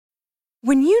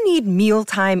When you need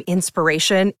mealtime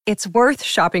inspiration, it's worth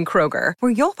shopping Kroger,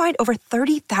 where you'll find over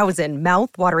 30,000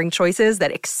 mouth-watering choices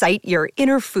that excite your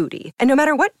inner foodie. And no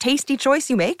matter what tasty choice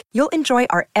you make, you'll enjoy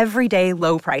our everyday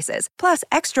low prices, plus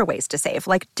extra ways to save,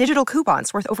 like digital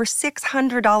coupons worth over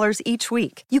 $600 each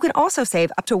week. You can also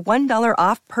save up to $1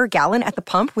 off per gallon at the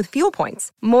pump with fuel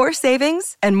points. More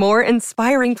savings and more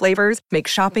inspiring flavors make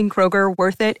shopping Kroger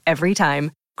worth it every time.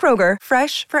 Kroger,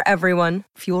 fresh for everyone.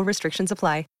 Fuel restrictions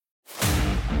apply.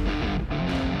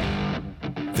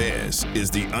 This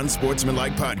is the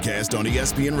Unsportsmanlike Podcast on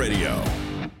ESPN Radio.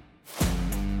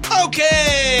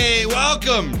 Okay,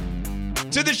 welcome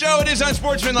to the show. It is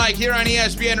Unsportsmanlike here on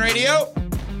ESPN Radio,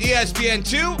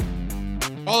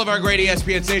 ESPN2, all of our great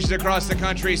ESPN stations across the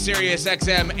country, Sirius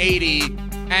XM 80,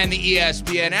 and the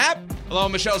ESPN app. Hello,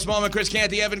 Michelle Smallman, Chris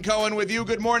Canty, Evan Cohen with you.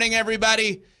 Good morning,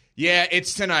 everybody. Yeah,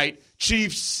 it's tonight.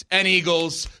 Chiefs and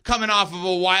Eagles coming off of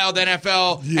a wild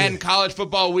NFL and college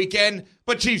football weekend.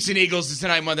 But Chiefs and Eagles is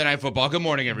tonight, Monday Night Football. Good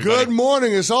morning, everybody. Good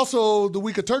morning. It's also the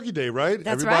week of Turkey Day, right?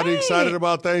 That's Everybody right. excited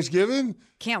about Thanksgiving?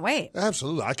 Can't wait.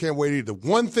 Absolutely. I can't wait either.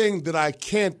 One thing that I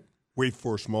can't wait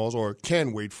for, Smalls, or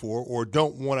can wait for, or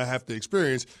don't want to have to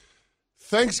experience,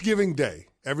 Thanksgiving Day.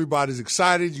 Everybody's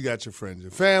excited. You got your friends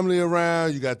and family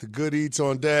around. You got the good eats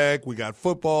on deck. We got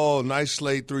football, a nice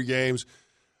slate, 3 games.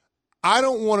 I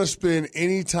don't want to spend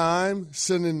any time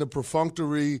sending the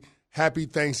perfunctory Happy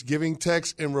Thanksgiving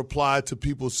text and reply to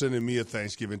people sending me a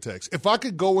Thanksgiving text. If I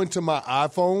could go into my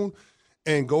iPhone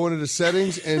and go into the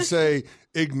settings and say,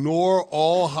 ignore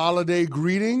all holiday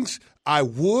greetings, I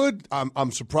would.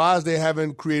 I'm surprised they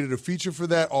haven't created a feature for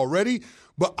that already.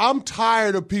 But I'm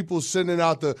tired of people sending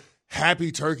out the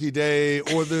Happy Turkey Day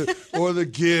or the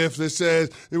gift that says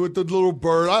with the little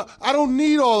bird. I don't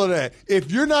need all of that.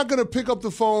 If you're not going to pick up the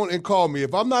phone and call me,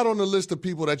 if I'm not on the list of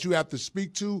people that you have to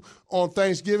speak to on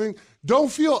Thanksgiving,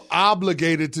 don't feel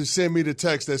obligated to send me the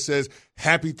text that says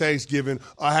Happy Thanksgiving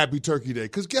or Happy Turkey Day.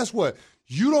 Because guess what?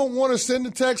 You don't want to send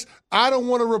the text. I don't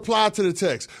want to reply to the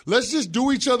text. Let's just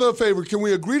do each other a favor. Can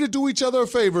we agree to do each other a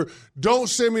favor? Don't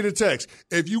send me the text.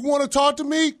 If you want to talk to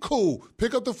me, cool.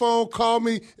 Pick up the phone, call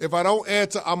me. If I don't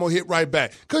answer, I'm going to hit right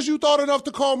back. Because you thought enough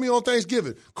to call me on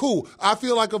Thanksgiving. Cool. I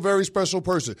feel like a very special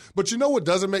person. But you know what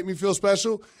doesn't make me feel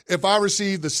special? If I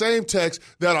receive the same text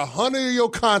that 100 of your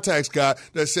contacts got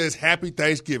that says Happy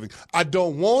Thanksgiving. I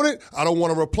don't want it. I don't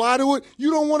want to reply to it.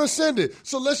 You don't want to send it.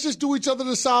 So let's just do each other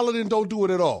the solid and don't do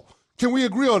it at all. Can we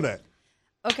agree on that?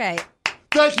 Okay.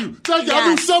 Thank you. Yes. I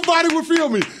knew somebody would feel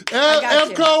me.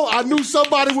 Evco, I knew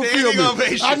somebody would feel me.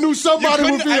 Ovation. I knew somebody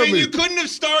would feel me. You couldn't have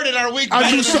started our week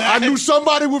I knew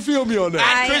somebody would feel me on that.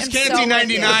 At Chris Canty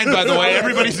 99, by the way.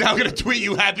 Everybody's now going to tweet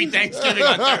you Happy Thanksgiving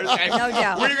on Thursday. No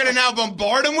doubt. We're going to now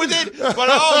bombard them with it. But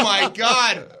oh my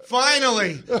God,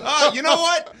 finally. You know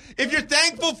what? If you're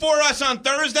thankful for us on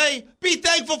Thursday, be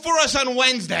thankful for us on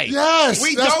Wednesday. Yes,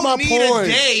 we that's don't my need point.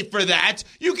 a day for that.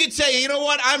 You could say, you know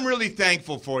what? I'm really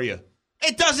thankful for you.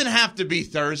 It doesn't have to be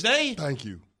Thursday. Thank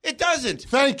you. It doesn't.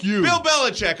 Thank you. Bill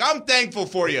Belichick, I'm thankful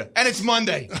for you. And it's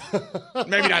Monday.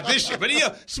 Maybe not this year, but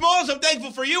Smalls, I'm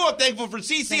thankful for you. I'm thankful for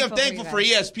CC. I'm thankful for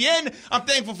ESPN. I'm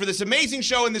thankful for this amazing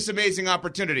show and this amazing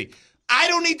opportunity. I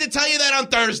don't need to tell you that on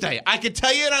Thursday. I could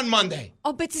tell you it on Monday.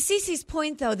 Oh, but to Cece's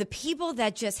point, though, the people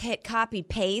that just hit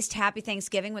copy-paste Happy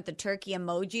Thanksgiving with the turkey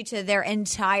emoji to their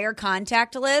entire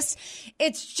contact list,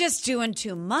 it's just doing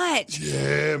too much.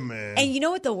 Yeah, man. And you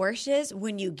know what the worst is?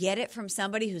 When you get it from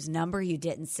somebody whose number you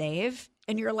didn't save,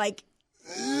 and you're like,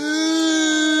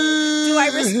 do I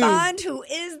respond? Who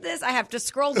is this? I have to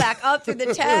scroll back up through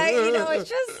the tag. You know,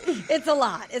 it's a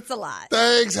lot. It's a lot.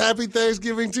 Thanks. Happy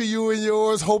Thanksgiving to you and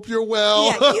yours. Hope you're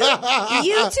well. Yeah,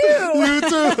 you too. You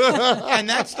too. And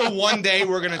that's the one day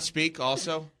we're going to speak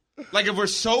also. Like if we're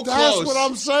so close. That's what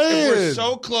I'm saying. If we're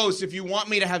so close, if you want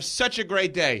me to have such a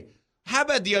great day, how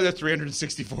about the other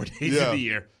 364 days of the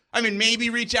year? I mean,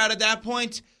 maybe reach out at that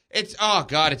point. It's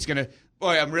going to.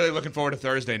 Boy, I'm really looking forward to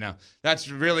Thursday now. That's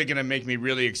really going to make me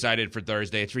really excited for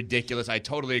Thursday. It's ridiculous. I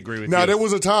totally agree with you. Now, there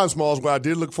was a time, Smalls, where I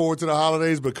did look forward to the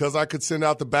holidays because I could send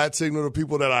out the bat signal to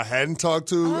people that I hadn't talked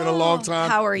to in a long time.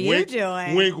 How are you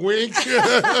doing? Wink, wink.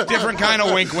 Different kind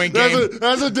of wink, wink game.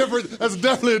 That's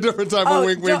definitely a different type of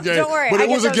wink, wink game. Don't worry. But it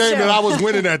was a game that I was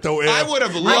winning at, though, Ed. I would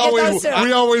have loved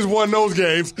We always won those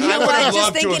games. You know I would what? have Just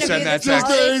loved to have thinking sent of you that this text.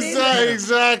 holiday season.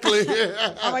 Exactly.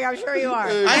 Oh, my God, I'm sure you are.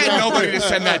 I had nobody to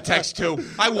send that text to. to.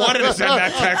 I wanted to send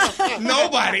that text.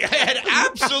 Nobody. I had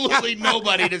absolutely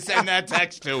nobody to send that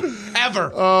text to,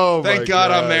 ever. Oh, Thank God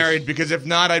gosh. I'm married, because if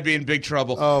not, I'd be in big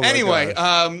trouble. Oh, anyway,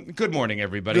 good morning,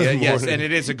 everybody. Good Yes, morning. and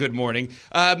it is a good morning.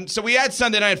 So we had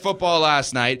Sunday Night Football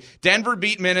last night. Denver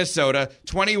beat Minnesota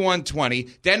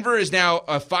 21-20. Denver is now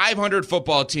a 500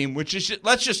 football team, which is,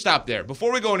 let's just stop there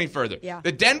before we go any further. Yeah.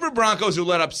 The Denver Broncos, who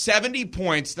let up 70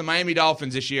 points to the Miami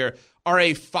Dolphins this year, are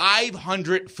a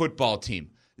 500 football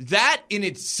team. That in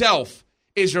itself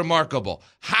is remarkable.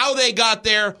 How they got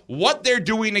there, what they're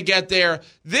doing to get there.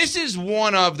 This is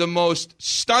one of the most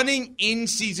stunning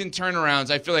in-season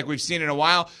turnarounds I feel like we've seen in a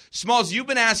while. Smalls, you've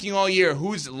been asking all year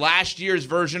who's last year's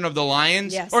version of the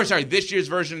Lions. Yes. Or, sorry, this year's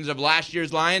versions of last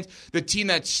year's Lions. The team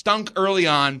that stunk early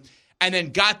on and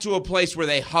then got to a place where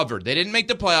they hovered. They didn't make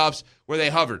the playoffs, where they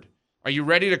hovered. Are you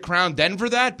ready to crown Denver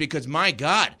that? Because, my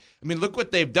God, I mean, look what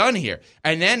they've done here.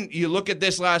 And then you look at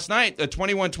this last night, the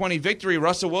 21-20 victory.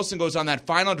 Russell Wilson goes on that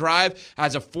final drive,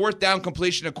 has a fourth down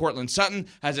completion to Cortland Sutton,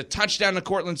 has a touchdown to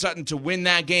Cortland Sutton to win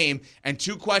that game. And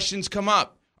two questions come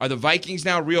up. Are the Vikings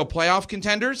now real playoff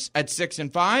contenders at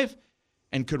 6-5?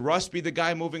 And could Russ be the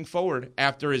guy moving forward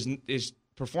after his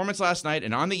performance last night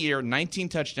and on the year, 19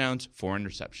 touchdowns, 4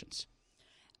 interceptions?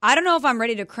 I don't know if I'm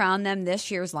ready to crown them this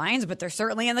year's Lions, but they're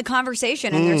certainly in the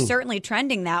conversation, and they're certainly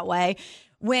trending that way.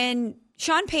 When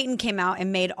Sean Payton came out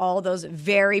and made all those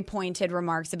very pointed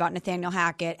remarks about Nathaniel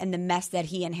Hackett and the mess that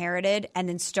he inherited, and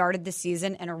then started the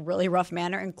season in a really rough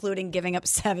manner, including giving up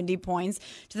 70 points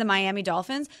to the Miami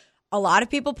Dolphins, a lot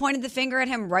of people pointed the finger at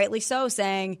him, rightly so,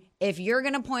 saying, if you're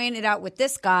going to point it out with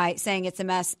this guy saying it's a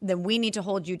mess, then we need to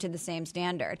hold you to the same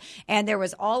standard. And there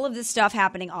was all of this stuff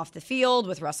happening off the field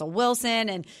with Russell Wilson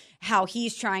and how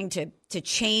he's trying to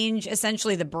change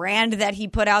essentially the brand that he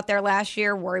put out there last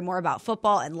year, worry more about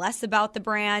football and less about the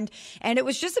brand. And it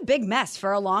was just a big mess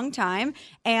for a long time.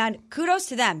 And kudos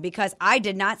to them, because I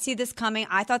did not see this coming.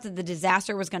 I thought that the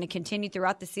disaster was going to continue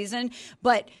throughout the season.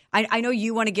 But I know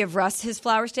you want to give Russ his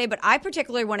flowers today, but I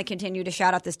particularly want to continue to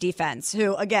shout out this defense,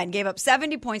 who, again, gave up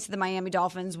 70 points to the Miami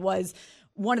Dolphins, was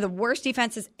one of the worst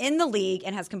defenses in the league,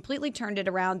 and has completely turned it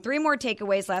around. 3 more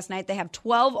takeaways last night. They have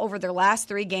 12 over their last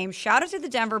 3 games. Shout out to the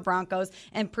Denver Broncos,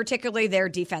 and particularly their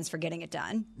defense for getting it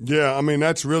done. Yeah, I mean,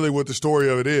 that's really what the story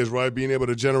of it is, right? Being able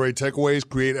to generate takeaways,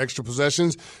 create extra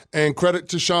possessions, and credit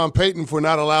to Sean Payton for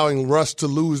not allowing Russ to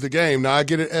lose the game. Now, I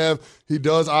get it, Ev. He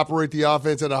does operate the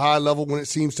offense at a high level when it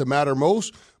seems to matter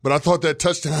most. But I thought that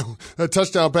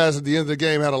touchdown pass at the end of the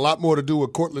game had a lot more to do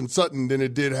with Cortland Sutton than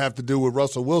it did have to do with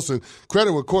Russell Wilson.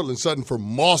 Credit with Cortland Sutton for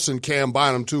mossing Cam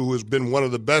Bynum, too, who has been one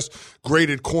of the best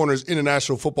graded corners in the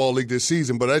National Football League this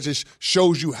season. But that just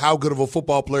shows you how good of a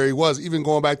football player he was. Even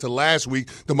going back to last week,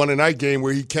 the Monday night game,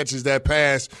 where he catches that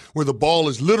pass where the ball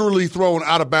is literally thrown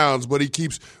out of bounds, but he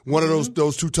keeps one of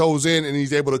those 2 toes in, and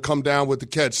he's able to come down with the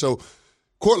catch. So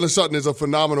Cortland Sutton is a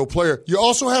phenomenal player. You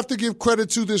also have to give credit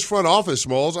to this front office,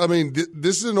 Smalls. I mean,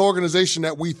 this is an organization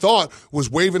that we thought was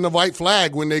waving the white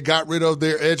flag when they got rid of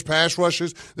their edge pass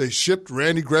rushers. They shipped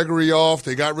Randy Gregory off.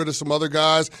 They got rid of some other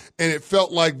guys. And it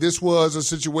felt like this was a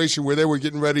situation where they were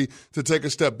getting ready to take a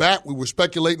step back. We were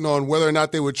speculating on whether or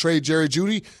not they would trade Jerry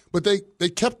Jeudy, but they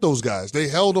kept those guys. They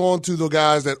held on to the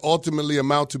guys that ultimately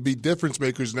amount to be difference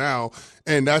makers now,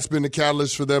 and that's been the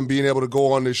catalyst for them being able to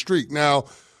go on this streak. Now,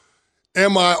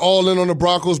 am I all in on the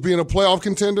Broncos being a playoff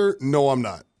contender? No, I'm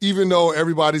not. Even though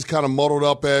everybody's kind of muddled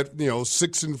up at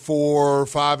 6-4,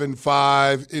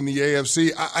 5-5 in the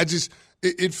AFC,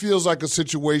 it feels like a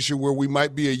situation where we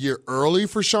might be a year early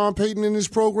for Sean Payton in his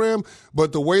program.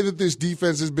 But the way that this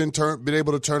defense has been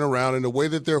able to turn around, and the way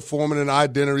that they're forming an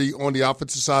identity on the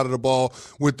offensive side of the ball,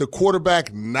 with the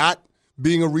quarterback not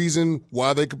being a reason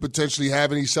why they could potentially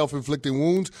have any self-inflicted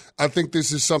wounds, I think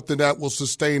this is something that will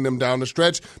sustain them down the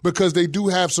stretch, because they do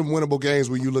have some winnable games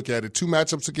when you look at it. 2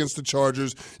 matchups against the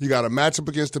Chargers. You got a matchup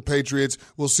against the Patriots.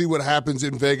 We'll see what happens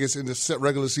in Vegas in the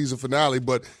regular season finale,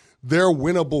 but they're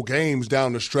winnable games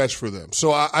down the stretch for them.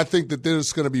 So I think that this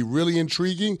is going to be really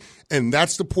intriguing, and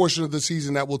that's the portion of the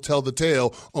season that will tell the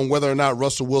tale on whether or not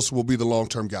Russell Wilson will be the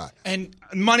long-term guy. And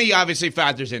money obviously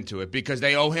factors into it, because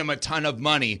they owe him a ton of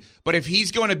money. But if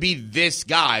he's going to be this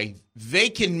guy, they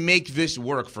can make this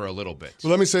work for a little bit. Well,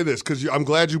 let me say this, because I'm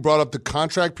glad you brought up the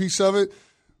contract piece of it.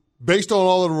 Based on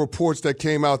all of the reports that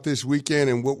came out this weekend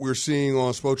and what we're seeing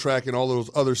on Spotrac and all of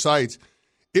those other sites,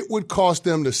 it would cost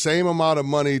them the same amount of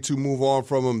money to move on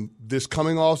from him this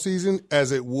coming offseason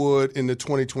as it would in the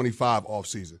 2025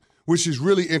 offseason, which is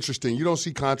really interesting. You don't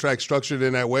see contracts structured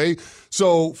in that way.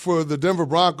 So for the Denver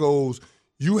Broncos,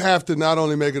 you have to not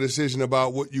only make a decision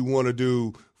about what you want to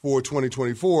do for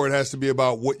 2024. It has to be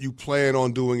about what you plan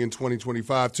on doing in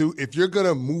 2025, too. If you're going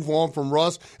to move on from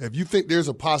Russ, if you think there's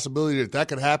a possibility that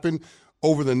could happen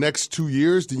over the next 2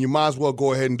 years, then you might as well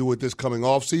go ahead and do it this coming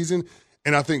offseason.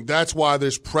 And I think that's why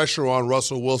there's pressure on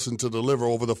Russell Wilson to deliver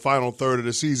over the final third of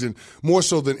the season, more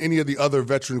so than any of the other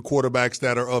veteran quarterbacks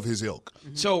that are of his ilk.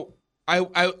 So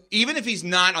I even if he's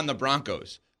not on the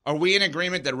Broncos, are we in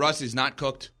agreement that Russ is not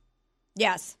cooked?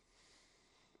 Yes.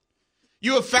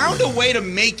 You have found a way to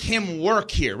make him work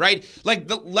here, right?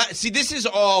 See, this is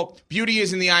all beauty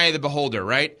is in the eye of the beholder,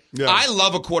 right? Yeah. I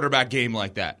love a quarterback game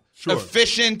like that. Sure.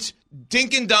 Efficient,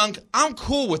 dink and dunk. I'm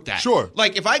cool with that. Sure.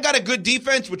 Like, if I got a good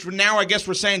defense, which now I guess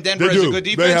we're saying Denver has a good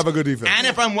defense. They have a good defense. And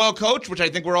if I'm well coached, which I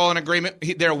think we're all in agreement,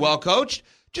 they're well coached,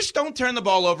 just don't turn the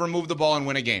ball over and move the ball and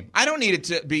win a game. I don't need it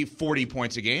to be 40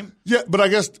 points a game. Yeah, but I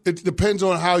guess it depends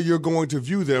on how you're going to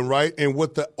view them, right? And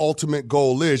what the ultimate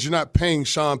goal is. You're not paying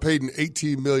Sean Payton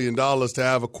 $18 million to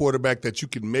have a quarterback that you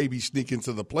can maybe sneak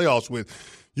into the playoffs with.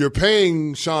 You're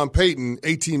paying Sean Payton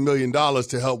 $18 million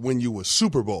to help win you a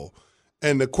Super Bowl.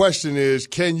 And the question is,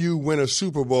 can you win a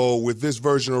Super Bowl with this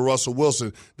version of Russell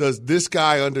Wilson? Does this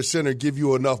guy under center give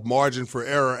you enough margin for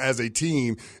error as a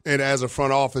team and as a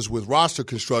front office with roster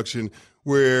construction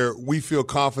where we feel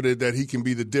confident that he can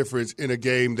be the difference in a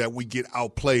game that we get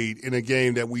outplayed, in a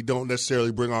game that we don't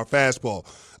necessarily bring our fastball?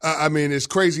 I mean, as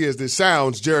crazy as this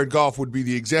sounds, Jared Goff would be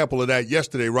the example of that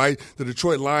yesterday, right? The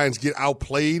Detroit Lions get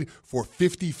outplayed for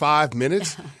 55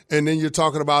 minutes, and then you're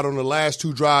talking about on the last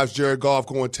two drives, Jared Goff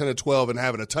going 10 or 12 and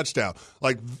having a touchdown.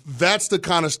 Like, that's the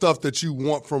kind of stuff that you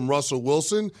want from Russell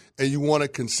Wilson, and you want it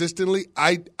consistently.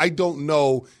 I don't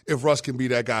know if Russ can be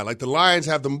that guy. Like, the Lions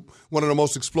have one of the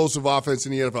most explosive offense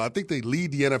in the NFL. I think they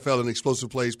lead the NFL in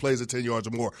explosive plays at 10 yards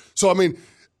or more. So, I mean,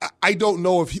 I don't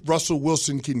know if Russell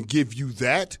Wilson can give you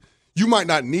that. You might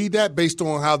not need that based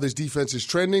on how this defense is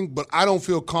trending, but I don't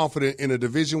feel confident in a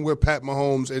division where Pat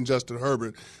Mahomes and Justin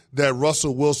Herbert that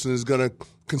Russell Wilson is going to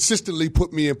consistently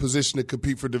put me in position to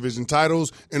compete for division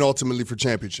titles and ultimately for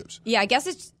championships. Yeah, I guess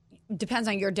it depends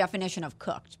on your definition of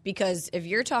cooked, because if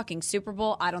you're talking Super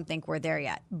Bowl, I don't think we're there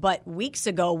yet. But weeks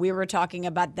ago, we were talking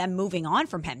about them moving on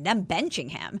from him, them benching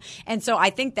him. And so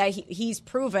I think that he's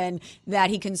proven that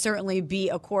he can certainly be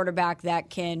a quarterback that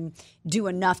can do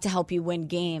enough to help you win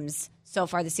games so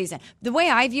far this season. The way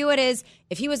I view it is,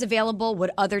 if he was available,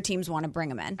 would other teams want to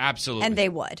bring him in? Absolutely. And they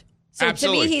would. So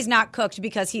Absolutely. to me, he's not cooked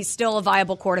because he's still a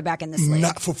viable quarterback in this league.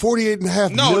 Not for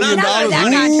 $48.5 No, million.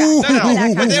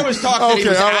 No. But there was talk that he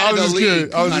was out of the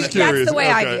league. I was just curious. That's the way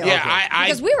I view it. Yeah,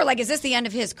 because we were like, is this the end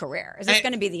of his career? Is this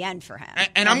going to be the end for him?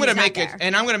 And I'm going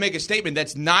to make a statement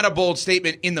that's not a bold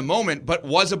statement in the moment, but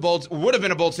would have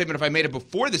been a bold statement if I made it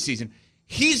before the season.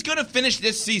 He's going to finish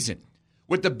this season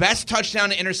with the best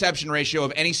touchdown to interception ratio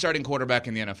of any starting quarterback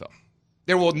in the NFL.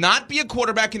 There will not be a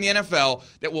quarterback in the NFL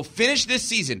that will finish this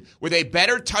season with a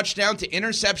better touchdown to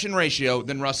interception ratio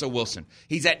than Russell Wilson.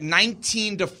 He's at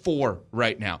 19-4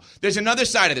 right now. There's another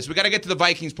side of this. We got to get to the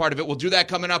Vikings part of it. We'll do that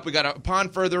coming up. We got upon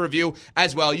further review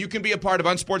as well. You can be a part of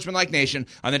Unsportsmanlike Nation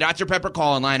on the Dr. Pepper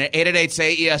call-in line at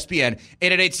 888-SAY-ESPN,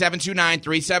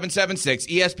 888-729-3776.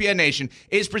 ESPN Nation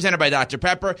is presented by Dr.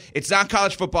 Pepper. It's not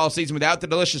college football season without the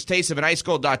delicious taste of an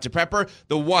ice-cold Dr. Pepper,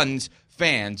 the ones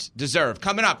fans deserve.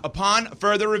 Coming up upon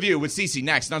further review with Cece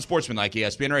next on Sportsmanlike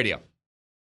ESPN Radio.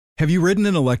 Have you ridden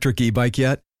an electric e-bike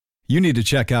yet? You need to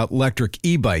check out Lectric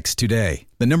E-Bikes today,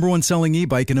 the #1 selling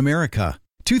e-bike in America.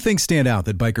 Two things stand out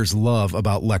that bikers love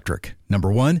about Lectric.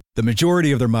 Number one, the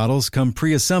majority of their models come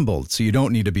pre-assembled, so you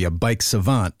don't need to be a bike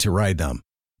savant to ride them.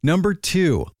 Number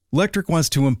two, Lectric wants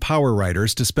to empower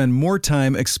riders to spend more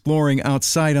time exploring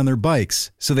outside on their bikes,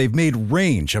 so they've made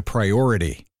range a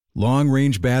priority.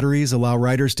 Long-range batteries allow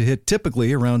riders to hit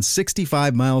typically around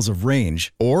 65 miles of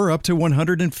range or up to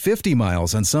 150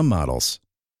 miles on some models.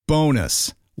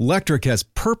 Bonus, Lectric has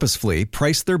purposefully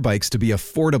priced their bikes to be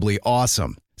affordably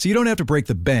awesome, so you don't have to break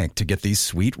the bank to get these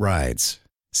sweet rides.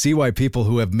 See why people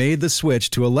who have made the switch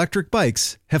to electric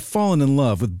bikes have fallen in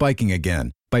love with biking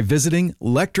again by visiting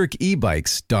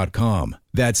lectricebikes.com.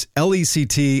 That's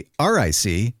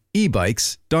LECTRIC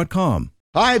ebikes.com.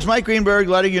 Hi, it's Mike Greenberg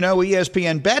letting you know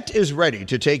ESPN Bet is ready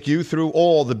to take you through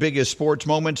all the biggest sports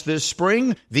moments this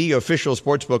spring. The official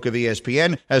sportsbook of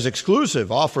ESPN has exclusive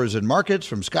offers and markets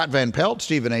from Scott Van Pelt,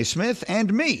 Stephen A. Smith,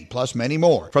 and me, plus many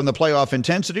more. From the playoff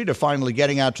intensity to finally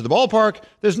getting out to the ballpark,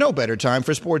 there's no better time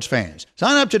for sports fans.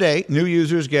 Sign up today. New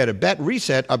users get a bet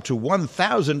reset up to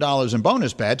 $1,000 in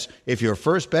bonus bets if your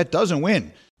first bet doesn't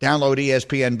win. Download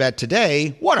ESPN Bet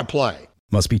today. What a play.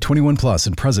 Must be 21 plus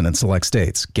and present in select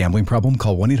states. Gambling problem?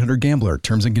 Call 1-800-GAMBLER.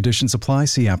 Terms and conditions apply.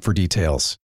 See app for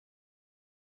details.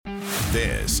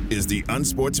 This is the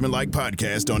Unsportsmanlike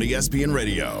Podcast on ESPN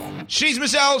Radio. She's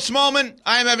Michelle Smallman.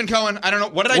 I am Evan Cohen. I don't know.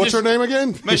 What did What's her name again?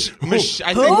 I think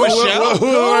Michelle.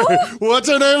 What's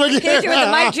her name again? Can't do it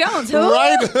to Mike Jones. Who?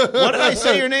 Right? What did I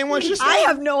say your name was just now? I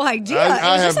have no idea. I it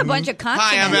was just have- a bunch of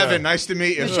consonants. Hi, I'm Evan. Nice to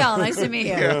meet you. Michelle, nice to meet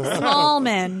you.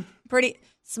 Smallman. Pretty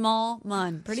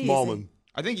Smallman. Pretty Smallman. easy.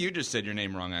 I think you just said your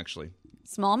name wrong, actually.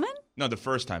 Smallman? No, the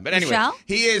first time. But anyway, Michelle?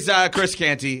 he is Chris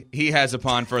Canty. He has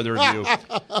upon further review.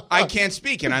 I can't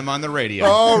speak, and I'm on the radio.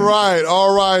 All right.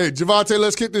 Javante,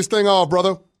 let's kick this thing off,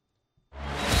 brother.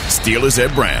 Steelers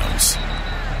at Browns.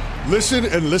 Listen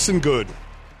and listen good.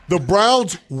 The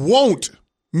Browns won't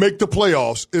make the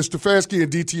playoffs if Stefanski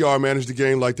and DTR manage the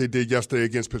game like they did yesterday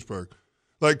against Pittsburgh.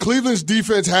 Like, Cleveland's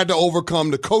defense had to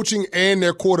overcome the coaching and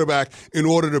their quarterback in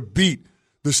order to beat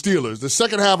the Steelers. The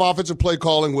second half offensive play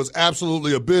calling was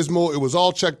absolutely abysmal. It was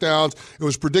all checkdowns. It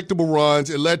was predictable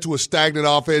runs. It led to a stagnant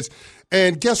offense.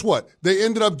 And guess what? They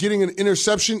ended up getting an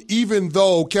interception, even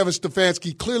though Kevin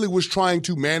Stefanski clearly was trying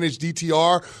to manage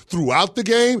DTR throughout the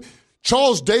game.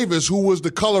 Charles Davis, who was the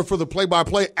color for the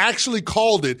play-by-play, actually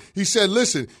called it. He said,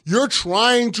 listen, you're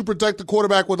trying to protect the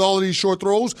quarterback with all of these short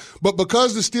throws, but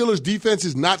because the Steelers' defense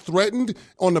is not threatened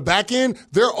on the back end,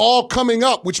 they're all coming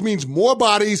up, which means more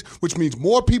bodies, which means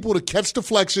more people to catch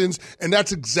deflections, and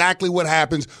that's exactly what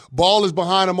happens. Ball is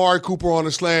behind Amari Cooper on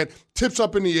a slant, tips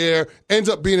up in the air, ends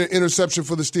up being an interception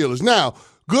for the Steelers. Now,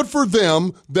 good for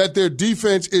them that their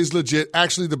defense is legit,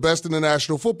 actually the best in the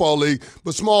National Football League.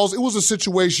 But, Smalls, it was a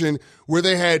situation where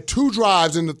they had 2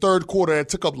 drives in the third quarter that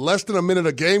took up less than a minute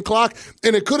of game clock,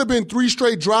 and it could have been 3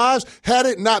 straight drives had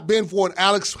it not been for an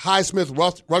Alex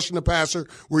Highsmith rushing the passer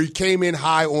where he came in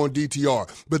high on DTR.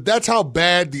 But that's how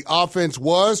bad the offense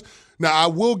was. Now, I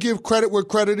will give credit where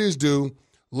credit is due.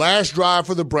 Last drive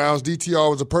for the Browns, DTR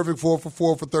was a perfect 4 for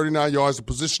 4 for 39 yards to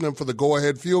position them for the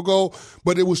go-ahead field goal.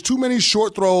 But it was too many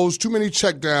short throws, too many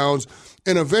checkdowns,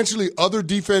 and eventually other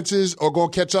defenses are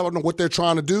going to catch up on what they're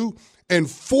trying to do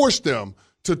and force them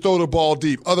to throw the ball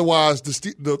deep. Otherwise,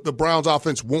 the Browns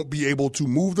offense won't be able to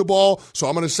move the ball. So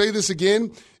I'm going to say this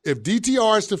again. If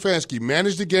DTR and Stefanski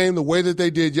manage the game the way that they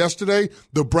did yesterday,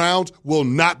 the Browns will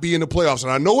not be in the playoffs.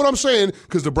 And I know what I'm saying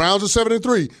because the Browns are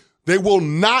 7-3. They will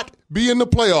not be in the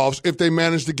playoffs if they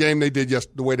manage the game they did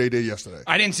the way they did yesterday.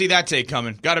 I didn't see that take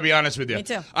coming. Got to be honest with you. Me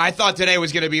too. I thought today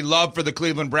was going to be love for the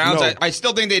Cleveland Browns. No. I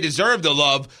still think they deserve the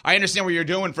love. I understand what you're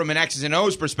doing from an X's and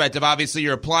O's perspective. Obviously,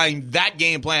 you're applying that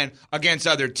game plan against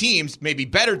other teams, maybe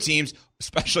better teams,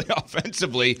 especially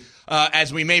offensively,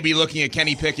 as we may be looking at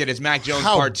Kenny Pickett as Mac Jones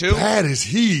Part 2. How bad is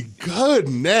he?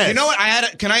 Goodness. You know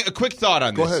what? A quick thought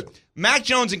on this. Go ahead. Mac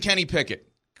Jones and Kenny Pickett.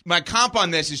 My comp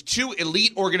on this is 2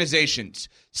 elite organizations.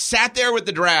 Sat there with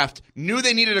the draft, knew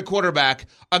they needed a quarterback.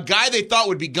 A guy they thought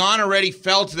would be gone already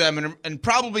fell to them and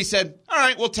probably said, all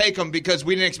right, we'll take him because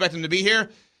we didn't expect him to be here.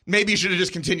 Maybe you should have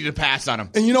just continued to pass on him.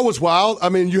 And you know what's wild? I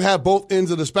mean, you have both ends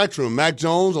of the spectrum. Mac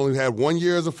Jones only had 1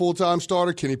 year as a full-time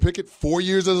starter. Kenny Pickett, 4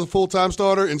 years as a full-time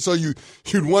starter. And so you'd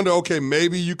wonder, okay,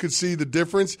 maybe you could see the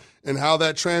difference in how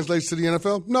that translates to the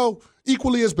NFL. No,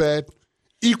 equally as bad.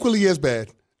 Equally as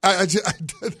bad. I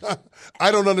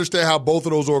don't understand how both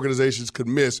of those organizations could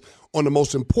miss on the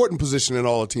most important position in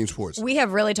all of team sports. We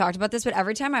have really talked about this, but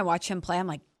every time I watch him play, I'm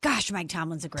like, gosh, Mike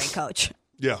Tomlin's a great coach.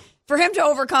 Yeah. For him to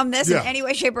overcome this in Yeah. any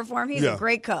way, shape, or form, he's a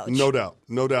great coach. No doubt.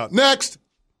 No doubt. Next.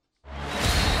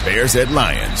 Bears at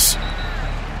Lions.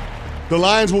 The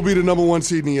Lions will be the number 1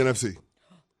 seed in the NFC.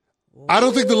 I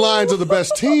don't think the Lions are the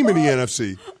best team in the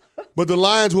NFC, but the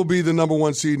Lions will be the number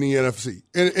 1 seed in the NFC.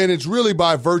 And it's really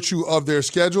by virtue of their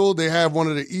schedule. They have one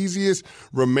of the easiest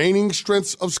remaining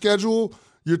strengths of schedule.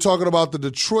 You're talking about the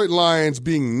Detroit Lions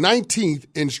being 19th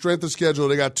in strength of schedule.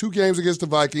 They got 2 games against the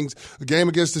Vikings, a game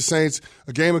against the Saints,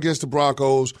 a game against the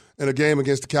Broncos, and a game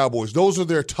against the Cowboys. Those are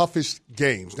their toughest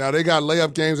games. Now, they got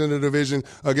layup games in the division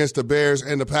against the Bears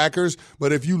and the Packers,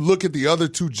 but if you look at the other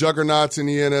 2 juggernauts in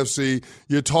the NFC,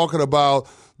 you're talking about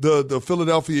the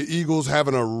Philadelphia Eagles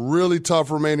having a really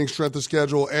tough remaining strength of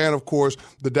schedule, and, of course,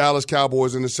 the Dallas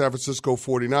Cowboys and the San Francisco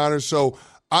 49ers. So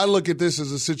I look at this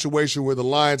as a situation where the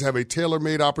Lions have a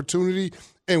tailor-made opportunity,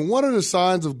 and one of the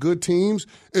signs of good teams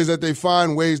is that they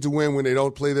find ways to win when they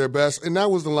don't play their best, and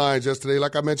that was the Lions yesterday.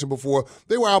 Like I mentioned before,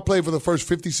 they were outplayed for the first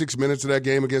 56 minutes of that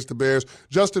game against the Bears.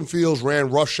 Justin Fields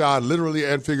ran roughshod, literally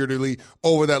and figuratively,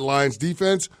 over that Lions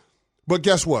defense. But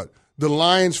guess what? The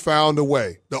Lions found a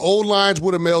way. The old Lions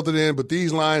would have mailed it in, but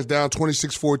these Lions down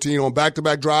 26-14 on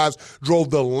back-to-back drives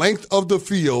drove the length of the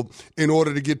field in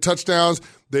order to get touchdowns.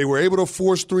 They were able to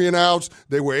force 3-and-outs.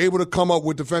 They were able to come up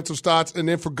with defensive stops. And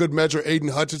then for good measure,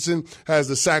 Aiden Hutchinson has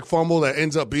the sack fumble that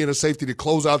ends up being a safety to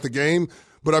close out the game.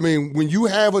 But, I mean, when you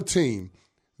have a team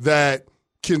that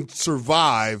can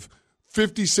survive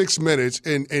 56 minutes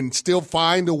and still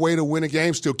find a way to win a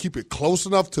game, still keep it close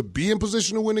enough to be in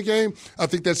position to win a game, I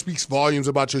think that speaks volumes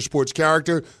about your sports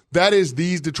character. That is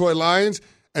these Detroit Lions,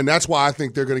 and that's why I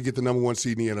think they're going to get the number 1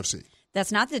 seed in the NFC.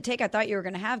 That's not the take I thought you were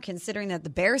going to have, considering that the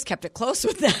Bears kept it close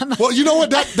with them. Well, you know what?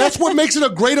 That's what makes it a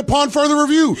great upon further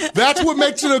review. That's what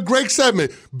makes it a great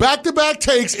segment. Back-to-back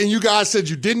takes, and you guys said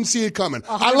you didn't see it coming.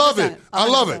 I love it. 100%. I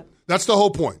love it. That's the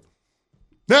whole point.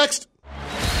 Next.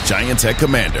 Giants at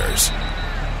Commanders.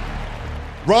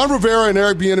 Ron Rivera and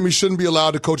Eric Bieniemy shouldn't be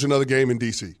allowed to coach another game in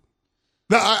D.C.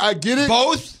 Now, I get it.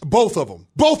 Both? Both of them.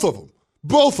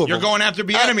 You're going after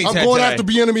Bieniemy I'm going after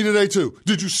Bieniemy today, too.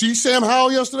 Did you see Sam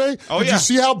Howell yesterday? Did you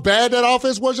see how bad that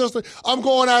offense was yesterday? I'm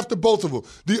going after both of them.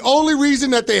 The only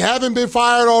reason that they haven't been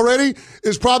fired already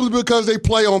is probably because they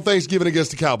play on Thanksgiving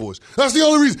against the Cowboys. That's the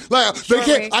only reason. Like,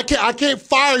 I can't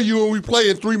fire you when we play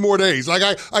in 3 more days. Like,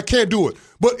 I can't do it.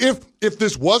 But if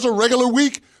this was a regular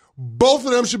week, both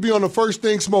of them should be on the first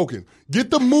thing smoking. Get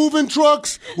the moving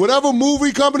trucks, whatever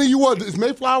movie company you want. Is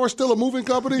Mayflower still a moving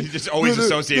company? You just always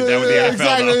associate that with the NFL.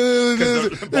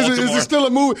 Exactly. Is it still a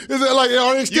movie? Is it like,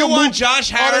 are they still you want Josh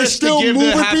Harris to give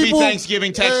the Happy people?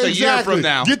 Thanksgiving text a year from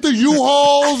now. Get the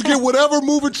U-Hauls, get whatever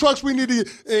moving trucks we need to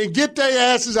get, and get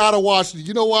their asses out of Washington.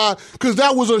 You know why? Because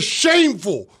that was a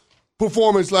shameful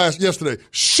performance yesterday.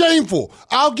 Shameful.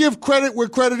 I'll give credit where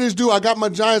credit is due. I got my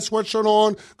Giants sweatshirt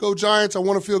on. Go Giants. I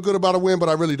want to feel good about a win, but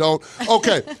I really don't.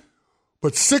 Okay.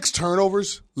 But 6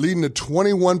 turnovers leading to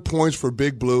 21 points for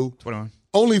Big Blue. 21.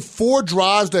 Only 4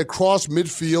 drives that crossed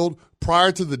midfield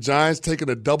prior to the Giants taking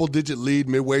a double-digit lead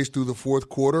midway through the fourth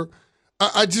quarter.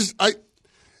 I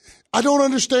don't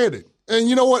understand it. And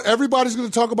you know what? Everybody's going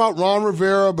to talk about Ron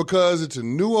Rivera because it's a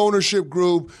new ownership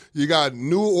group. You got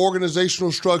new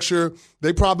organizational structure.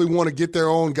 They probably want to get their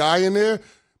own guy in there.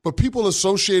 But people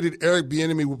associated Eric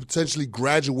Bieniemy with potentially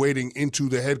graduating into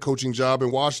the head coaching job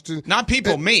in Washington. Not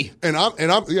people, me.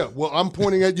 I'm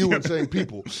pointing at you and saying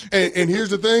people. And here's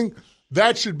the thing.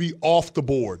 That should be off the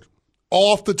board.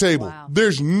 Off the table. Wow.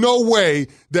 There's no way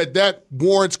that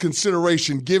warrants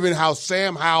consideration given how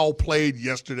Sam Howell played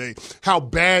yesterday, how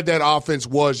bad that offense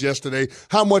was yesterday,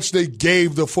 how much they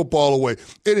gave the football away.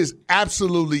 It is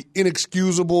absolutely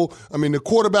inexcusable. I mean, the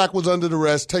quarterback was under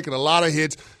duress, taking a lot of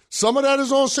hits. Some of that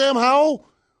is on Sam Howell,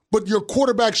 but your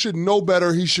quarterback should know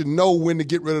better. He should know when to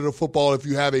get rid of the football if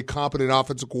you have a competent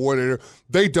offensive coordinator.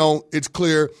 They don't. It's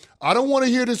clear. I don't want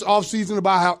to hear this offseason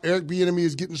about how Eric Bieniemy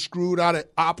is getting screwed out of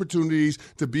opportunities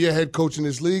to be a head coach in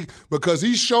this league because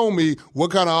he's shown me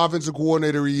what kind of offensive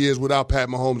coordinator he is without Pat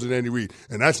Mahomes and Andy Reid,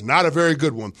 and that's not a very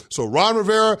good one. So Ron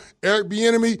Rivera, Eric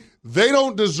Bieniemy, they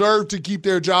don't deserve to keep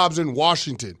their jobs in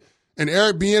Washington. And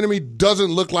Eric Bieniemy doesn't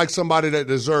look like somebody that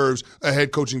deserves a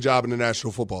head coaching job in the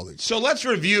National Football League. So let's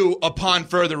review upon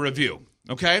further review,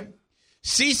 okay?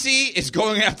 CC is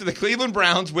going after the Cleveland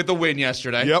Browns with a win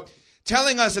yesterday. Yep.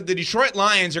 Telling us that the Detroit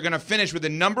Lions are going to finish with the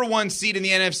number 1 seed in the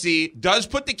NFC. Does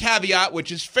put the caveat,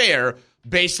 which is fair,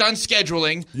 based on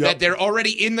scheduling, that they're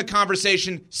already in the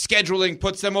conversation. Scheduling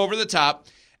puts them over the top.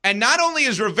 And not only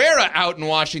is Rivera out in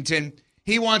Washington,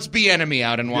 he wants Bieniemy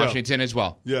out in Washington as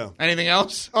well. Yeah. Anything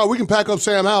else? Oh, we can pack up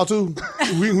Sam Howell too.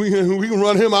 we can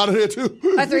run him out of there too.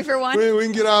 A 3 for 1. We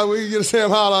can get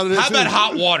Sam Howell out of there. How about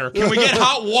hot water? Can we get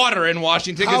hot water in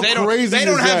Washington? Because they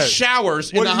don't have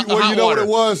showers in the hot water. You know what it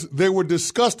was? They were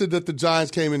disgusted that the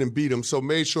Giants came in and beat them, so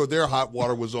made sure their hot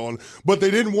water was on. But they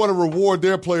didn't want to reward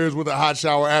their players with a hot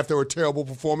shower after a terrible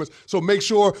performance, so make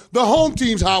sure the home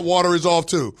team's hot water is off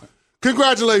too.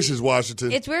 Congratulations,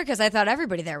 Washington. It's weird because I thought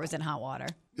everybody there was in hot water.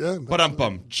 Yeah, but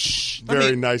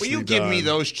very nicely done. Will you done. give me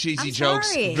those cheesy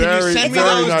jokes? Sorry. Can you send me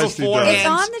those beforehand? It's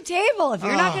on the table. If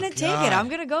you're not going to take it, I'm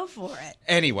going to go for it.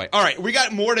 Anyway, all right, we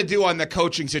got more to do on the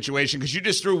coaching situation because you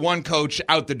just threw one coach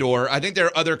out the door. I think there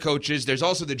are other coaches. There's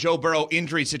also the Joe Burrow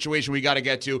injury situation we got to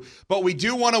get to. But we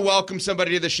do want to welcome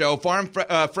somebody to the show, Farm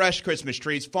Fresh Christmas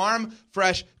Trees. Farm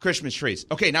Fresh Christmas Trees.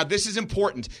 Okay, now this is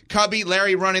important. Cubby,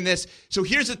 Larry running this. So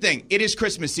here's the thing. It is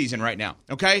Christmas season right now,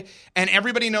 okay? And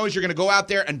everybody knows you're going to go out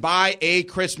there and buy a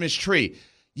Christmas tree.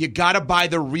 You got to buy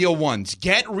the real ones.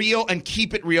 Get real and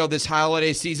keep it real this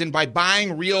holiday season by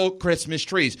buying real Christmas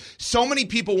trees. So many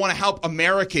people want to help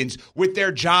Americans with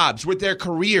their jobs, with their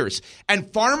careers,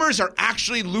 and farmers are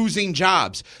actually losing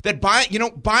jobs. That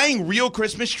buying real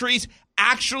Christmas trees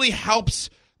actually helps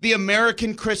the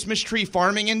American Christmas tree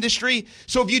farming industry.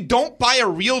 So if you don't buy a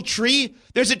real tree,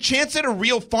 there's a chance that a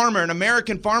real farmer, an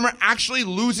American farmer, actually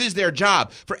loses their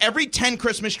job. For every 10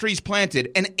 Christmas trees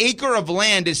planted, an acre of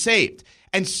land is saved.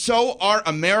 And so are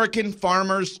American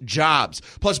farmers' jobs.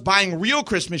 Plus, buying real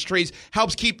Christmas trees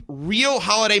helps keep real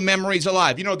holiday memories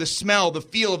alive. You know, the smell, the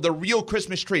feel of the real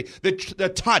Christmas tree,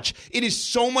 the touch. It is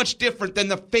so much different than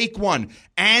the fake one.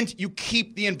 And you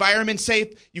keep the environment safe.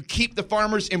 You keep the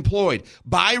farmers employed.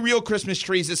 Buy real Christmas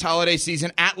trees this holiday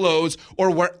season at Lowe's or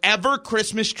wherever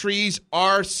Christmas trees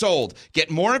are sold.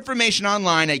 Get more information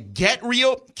online at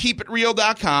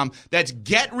GetRealKeepItReal.com. That's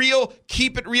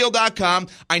GetRealKeepItReal.com.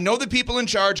 I know the people in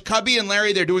charge, Cubby and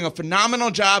Larry, they're doing a phenomenal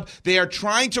job. They are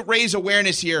trying to raise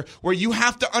awareness here where you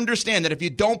have to understand that if you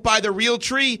don't buy the real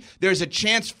tree, there's a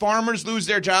chance farmers lose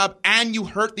their job and you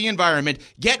hurt the environment.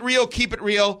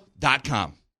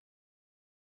 GetRealKeepItReal.com.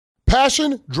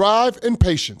 Passion, drive, and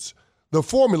patience. The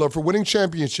formula for winning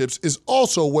championships is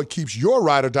also what keeps your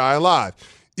ride or die alive.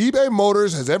 eBay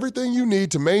Motors has everything you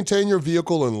need to maintain your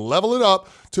vehicle and level it up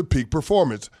to peak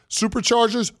performance.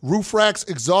 Superchargers, roof racks,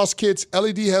 exhaust kits,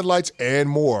 LED headlights, and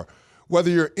more. Whether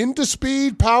you're into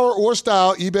speed, power, or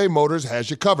style, eBay Motors has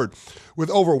you covered. With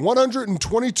over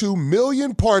 122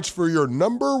 million parts for your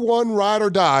number one ride or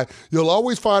die, you'll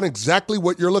always find exactly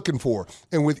what you're looking for.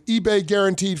 And with eBay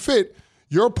Guaranteed Fit,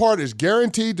 your part is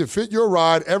guaranteed to fit your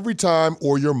ride every time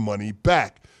or your money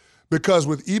back. Because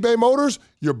with eBay Motors,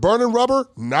 you're burning rubber,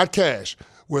 not cash.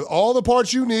 With all the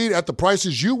parts you need at the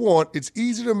prices you want, it's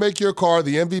easy to make your car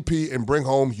the MVP and bring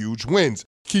home huge wins.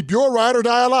 Keep your ride or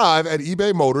die alive at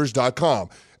ebaymotors.com.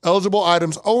 Eligible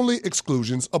items only.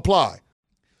 Exclusions apply.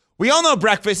 We all know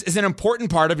breakfast is an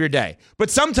important part of your day, but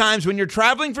sometimes when you're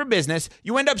traveling for business,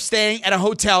 you end up staying at a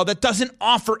hotel that doesn't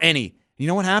offer any. You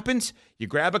know what happens? You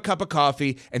grab a cup of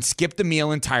coffee and skip the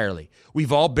meal entirely.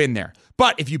 We've all been there.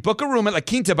 But if you book a room at La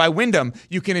Quinta by Wyndham,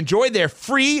 you can enjoy their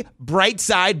free Bright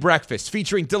Side breakfast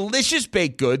featuring delicious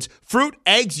baked goods, fruit,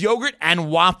 eggs, yogurt, and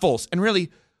waffles. And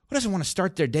really, who doesn't want to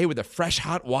start their day with a fresh,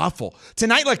 hot waffle?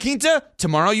 Tonight, La Quinta,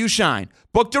 tomorrow you shine.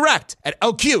 Book direct at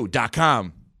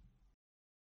LQ.com.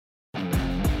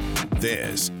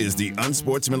 This is the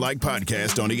Unsportsmanlike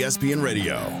Podcast on ESPN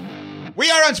Radio. We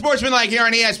are Unsportsmanlike here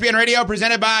on ESPN Radio,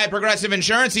 presented by Progressive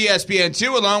Insurance,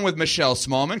 ESPN2, along with Michelle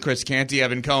Smallman, Chris Canty,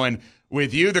 Evan Cohen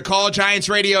with you. The Call Giants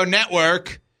Radio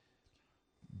Network.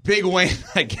 Big win,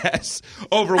 I guess,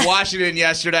 over Washington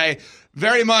yesterday.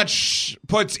 Very much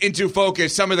puts into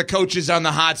focus some of the coaches on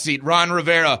the hot seat. Ron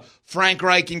Rivera, Frank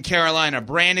Reich in Carolina,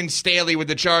 Brandon Staley with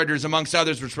the Chargers, amongst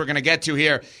others, which we're going to get to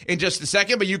here in just a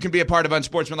second. But you can be a part of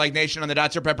Unsportsmanlike Nation on the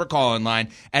Dr. Pepper call-in line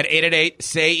at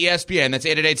 888-SAY-ESPN. That's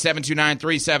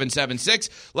 888-729-3776.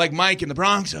 Like Mike in the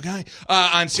Bronx, okay,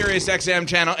 on Sirius XM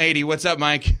Channel 80. What's up,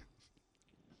 Mike?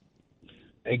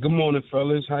 Hey, good morning,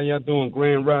 fellas. How y'all doing?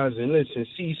 Grand Rising. Listen,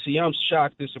 CC, I'm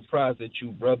shocked and surprised at you,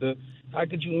 brother. How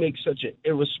could you make such an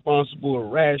irresponsible,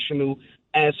 irrational,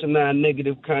 asinine,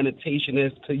 negative connotation,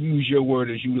 as to use your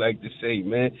word as you like to say,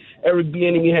 man? Eric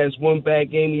Bieniemy has one bad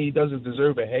game and he doesn't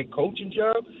deserve a head coaching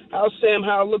job? How Sam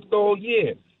Howell looked all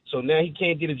year? So now he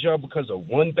can't get a job because of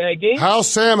one bad game? How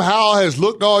Sam Howell has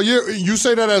looked all year? You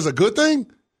say that as a good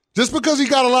thing? Just because he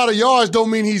got a lot of yards don't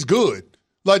mean he's good.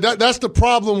 Like that's the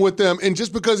problem with them. And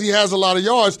just because he has a lot of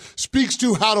yards speaks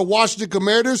to how the Washington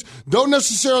Commanders don't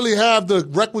necessarily have the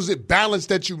requisite balance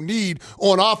that you need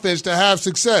on offense to have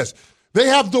success. They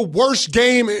have the worst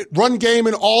run game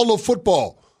in all of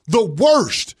football. The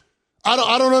worst. I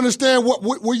don't understand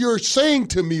what you're saying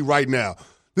to me right now.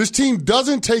 This team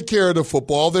doesn't take care of the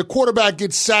football. Their quarterback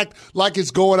gets sacked like it's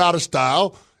going out of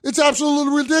style. It's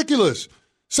absolutely ridiculous.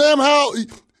 Sam Howell,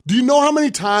 do you know how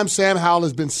many times Sam Howell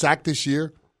has been sacked this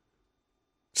year?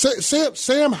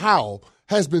 Sam Howell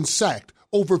has been sacked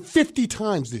over 50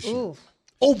 times this year. Ooh.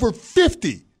 Over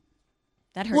 50.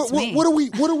 That hurts me. What are we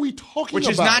talking about? Which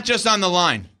is not just on the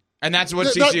line. And that's what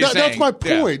CC is saying. That's my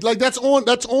point. Yeah. Like that's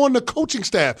on the coaching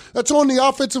staff. That's on the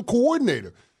offensive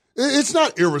coordinator. It's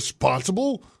not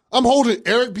irresponsible. I'm holding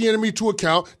Eric Bieniemy to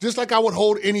account just like I would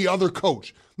hold any other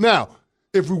coach. Now,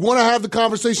 if we want to have the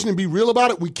conversation and be real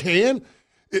about it, we can.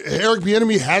 Eric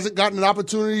Bieniemy hasn't gotten an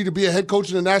opportunity to be a head coach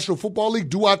in the National Football League.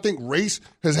 Do I think race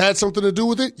has had something to do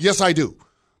with it? Yes, I do.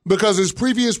 Because his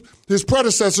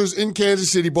predecessors in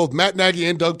Kansas City, both Matt Nagy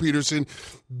and Doug Peterson,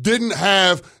 didn't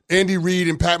have Andy Reid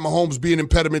and Pat Mahomes be an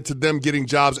impediment to them getting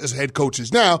jobs as head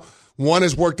coaches. Now, one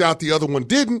has worked out, the other one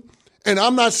didn't. And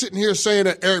I'm not sitting here saying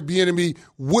that Eric Bieniemy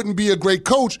wouldn't be a great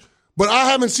coach, but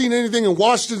I haven't seen anything in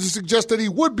Washington to suggest that he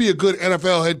would be a good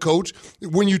NFL head coach.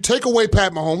 When you take away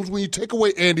Pat Mahomes, when you take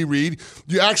away Andy Reid,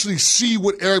 you actually see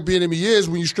what Eric Bieniemy is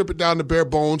when you strip it down to bare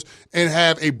bones and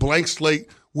have a blank slate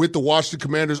with the Washington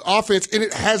Commanders offense, and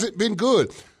it hasn't been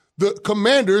good. The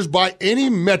Commanders, by any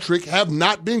metric, have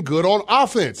not been good on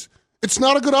offense. It's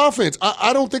not a good offense.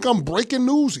 I don't think I'm breaking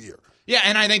news here. Yeah,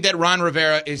 and I think that Ron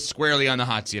Rivera is squarely on the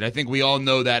hot seat. I think we all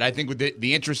know that. I think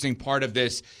the interesting part of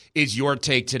this is your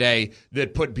take today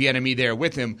that put Bieniemy there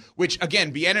with him, which,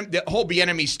 again, the whole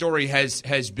Bieniemy story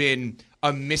has been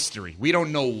a mystery. We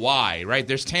don't know why, right?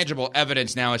 There's tangible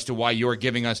evidence now as to why you're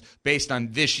giving us based on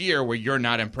this year where you're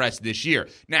not impressed this year.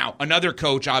 Now, another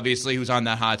coach, obviously, who's on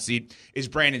that hot seat is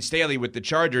Brandon Staley with the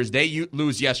Chargers. They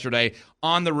lose yesterday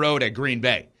on the road at Green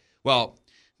Bay. Well,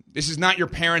 this is not your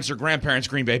parents' or grandparents'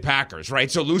 Green Bay Packers, right?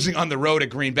 So losing on the road at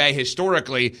Green Bay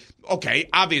historically, okay,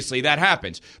 obviously that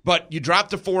happens. But you drop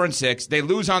to 4-6. They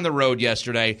lose on the road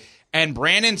yesterday. And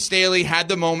Brandon Staley had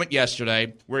the moment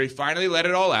yesterday where he finally let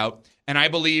it all out. And I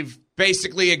believe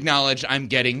basically acknowledged I'm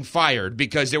getting fired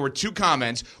because there were two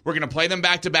comments. We're going to play them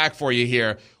back to back for you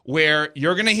here where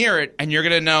you're going to hear it and you're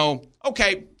going to know,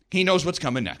 okay, he knows what's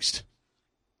coming next.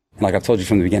 Like I've told you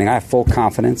from the beginning, I have full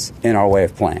confidence in our way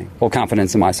of playing. Full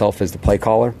confidence in myself as the play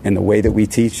caller, in the way that we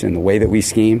teach, in the way that we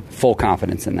scheme. Full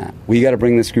confidence in that. We got to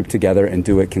bring this group together and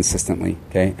do it consistently,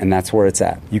 okay? And that's where it's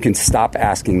at. You can stop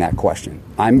asking that question.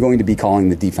 I'm going to be calling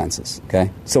the defenses,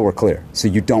 okay? So we're clear. So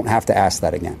you don't have to ask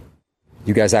that again.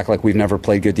 You guys act like we've never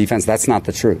played good defense. That's not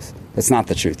the truth. That's not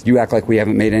the truth. You act like we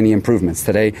haven't made any improvements.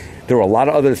 Today, there were a lot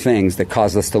of other things that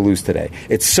caused us to lose today.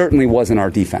 It certainly wasn't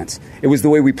our defense. It was the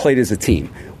way we played as a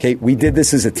team. Okay, we did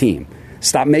this as a team.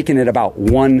 Stop making it about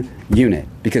one unit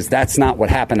because that's not what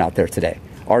happened out there today.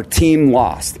 Our team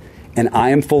lost, and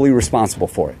I am fully responsible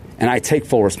for it, and I take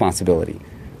full responsibility.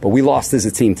 But we lost as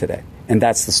a team today, and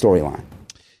that's the storyline.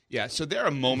 Yeah, so there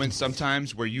are moments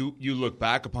sometimes where you look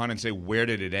back upon and say, where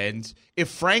did it end? If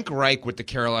Frank Reich with the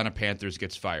Carolina Panthers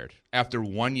gets fired after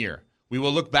 1 year, we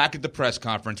will look back at the press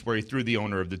conference where he threw the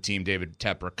owner of the team, David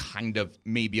Tepper, kind of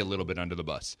maybe a little bit under the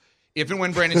bus. If and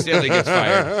when Brandon Staley gets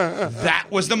fired, that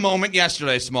was the moment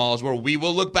yesterday, Smalls, where we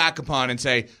will look back upon and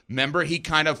say, remember he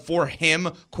kind of, for him,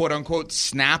 quote-unquote,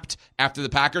 snapped after the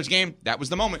Packers game? That was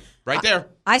the moment right there.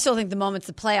 I still think the moment's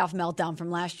the playoff meltdown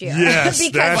from last year.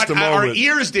 Yes, that's the moment. Our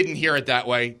ears didn't hear it that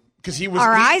way.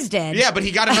 Our eyes did. Yeah, but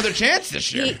he got another chance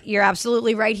this year. You're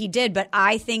absolutely right, he did. But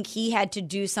I think he had to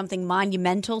do something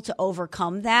monumental to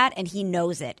overcome that, and he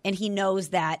knows it. And he knows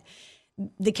that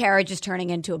the carriage is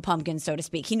turning into a pumpkin, so to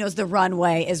speak. He knows the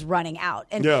runway is running out.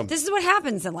 And this is what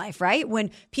happens in life, right? When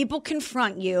people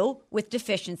confront you with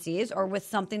deficiencies or with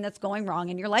something that's going wrong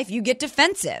in your life, you get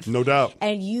defensive. No doubt.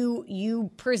 And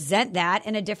you present that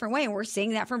in a different way. And we're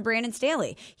seeing that from Brandon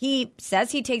Staley. He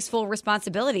says he takes full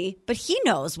responsibility, but he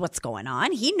knows what's going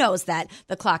on. He knows that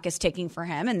the clock is ticking for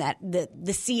him and that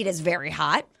the seat is very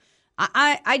hot.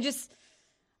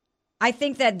 I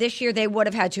think that this year they would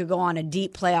have had to go on a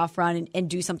deep playoff run and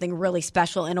do something really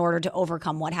special in order to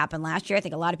overcome what happened last year. I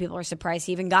think a lot of people are surprised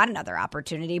he even got another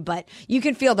opportunity, but you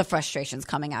can feel the frustrations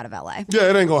coming out of LA. Yeah,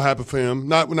 it ain't going to happen for him,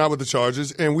 not with the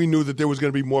Chargers. And we knew that there was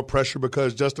going to be more pressure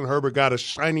because Justin Herbert got a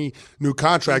shiny new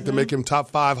contract to make him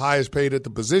top 5 highest paid at the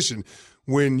position.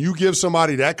 When you give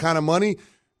somebody that kind of money,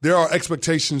 there are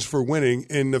expectations for winning.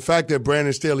 And the fact that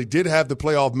Brandon Staley did have the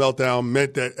playoff meltdown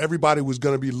meant that everybody was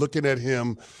going to be looking at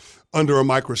him under a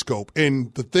microscope.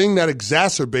 And the thing that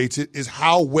exacerbates it is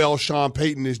how well Sean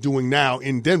Payton is doing now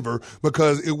in Denver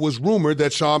because it was rumored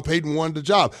that Sean Payton wanted the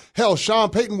job. Hell,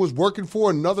 Sean Payton was working for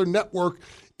another network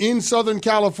in Southern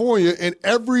California, and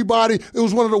it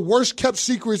was one of the worst kept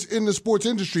secrets in the sports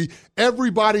industry.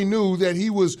 Everybody knew that he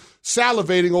was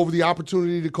salivating over the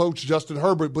opportunity to coach Justin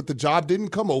Herbert, but the job didn't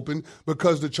come open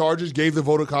because the Chargers gave the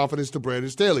vote of confidence to Brandon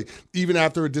Staley, even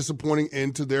after a disappointing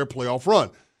end to their playoff run.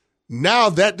 Now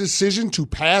that decision to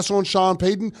pass on Sean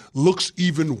Payton looks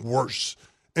even worse.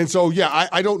 And so, yeah,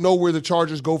 I don't know where the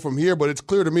Chargers go from here, but it's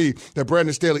clear to me that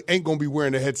Brandon Staley ain't going to be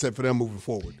wearing a headset for them moving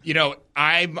forward. You know,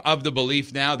 I'm of the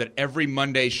belief now that every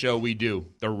Monday show we do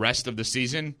the rest of the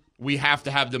season, we have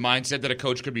to have the mindset that a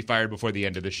coach could be fired before the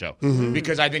end of the show. Mm-hmm.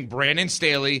 Because I think Brandon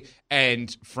Staley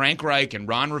and Frank Reich and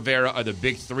Ron Rivera are the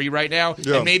big three right now.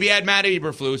 Yeah. And maybe add Matt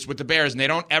Eberflus with the Bears, and they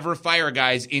don't ever fire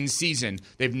guys in season.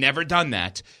 They've never done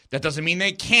that. That doesn't mean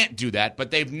they can't do that,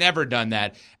 but they've never done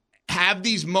that. Have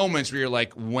these moments where you're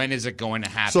like, when is it going to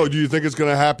happen? So do you think it's going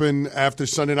to happen after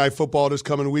Sunday Night Football this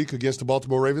coming week against the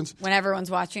Baltimore Ravens? When everyone's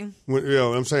watching?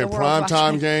 I'm saying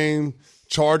primetime game.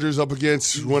 Chargers up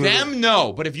against one of them.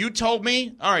 No, but if you told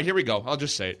me, all right, here we go. I'll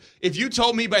just say it. If you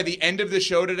told me by the end of the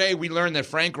show today we learned that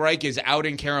Frank Reich is out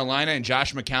in Carolina and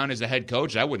Josh McCown is the head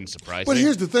coach, that wouldn't surprise me. But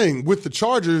here's the thing. With the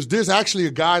Chargers, there's actually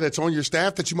a guy that's on your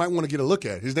staff that you might want to get a look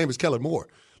at. His name is Kellen Moore.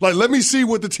 Like, let me see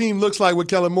what the team looks like with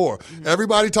Kellen Moore.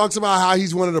 Everybody talks about how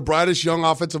he's one of the brightest young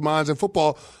offensive minds in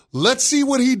football. Let's see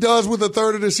what he does with a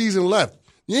third of the season left.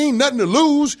 You ain't nothing to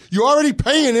lose. You're already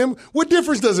paying him. What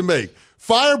difference does it make?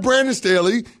 Fire Brandon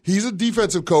Staley. He's a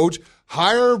defensive coach.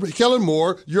 Hire Kellen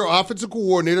Moore, your offensive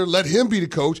coordinator, let him be the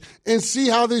coach, and see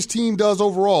how this team does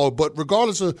overall. But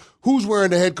regardless of who's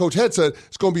wearing the head coach headset,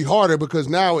 it's going to be harder because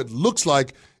now it looks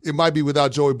like it might be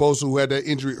without Joey Bosa, who had that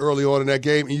injury early on in that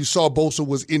game. And you saw Bosa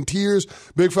was in tears.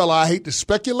 Big fella, I hate to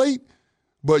speculate,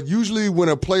 but usually when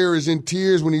a player is in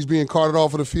tears when he's being carted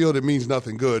off of the field, it means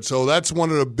nothing good. So that's one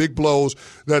of the big blows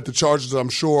that the Chargers, I'm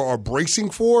sure, are bracing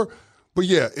for. But,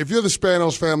 yeah, if you're the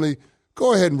Spanos family,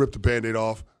 go ahead and rip the Band-Aid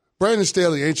off. Brandon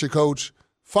Staley ain't your coach.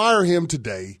 Fire him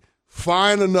today.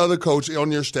 Find another coach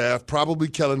on your staff, probably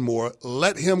Kellen Moore.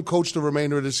 Let him coach the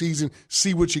remainder of the season.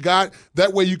 See what you got.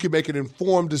 That way you can make an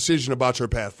informed decision about your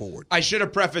path forward. I should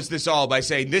have prefaced this all by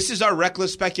saying this is our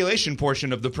reckless speculation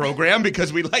portion of the program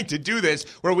because we like to do this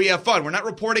where we have fun. We're not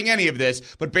reporting any of this,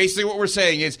 but basically what we're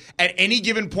saying is at any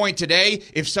given point today,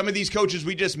 if some of these coaches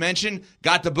we just mentioned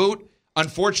got the boot,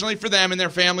 unfortunately for them and their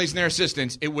families and their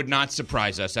assistants, it would not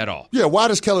surprise us at all. Yeah, why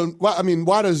does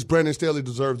Brandon Staley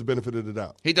deserve the benefit of the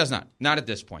doubt? He does not. Not at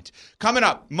this point. Coming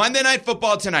up, Monday Night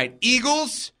Football tonight,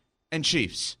 Eagles and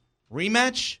Chiefs.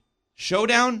 Rematch,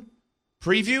 showdown,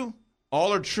 preview,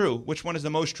 all are true. Which one is the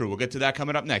most true? We'll get to that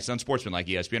coming up next on Sportsmanlike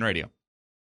ESPN Radio.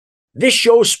 This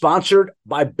show is sponsored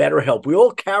by BetterHelp. We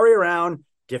all carry around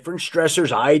different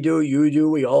stressors. I do, you do,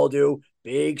 we all do.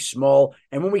 Big, small,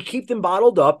 and when we keep them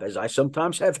bottled up, as I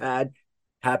sometimes have had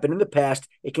happen in the past,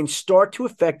 it can start to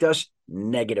affect us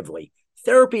negatively.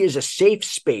 Therapy is a safe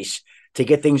space to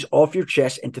get things off your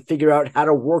chest and to figure out how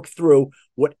to work through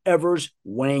whatever's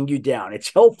weighing you down.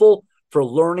 It's helpful for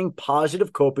learning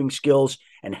positive coping skills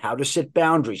and how to set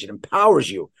boundaries. It empowers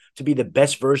you to be the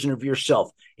best version of yourself.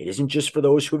 It isn't just for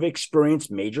those who have experienced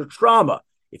major trauma.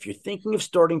 If you're thinking of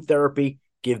starting therapy,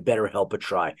 give BetterHelp a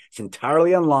try. It's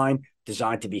entirely online,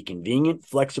 designed to be convenient,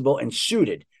 flexible, and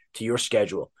suited to your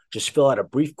schedule. Just fill out a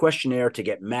brief questionnaire to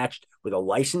get matched with a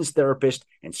licensed therapist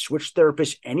and switch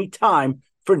therapists anytime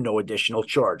for no additional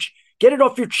charge. Get it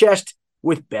off your chest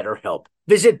with BetterHelp.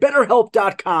 Visit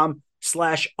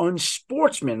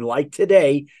BetterHelp.com/unsportsmanlike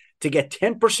today to get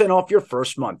 10% off your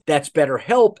first month. That's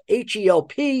BetterHelp,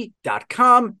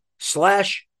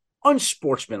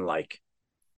 HELP.com/unsportsmanlike.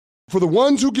 For the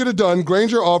ones who get it done,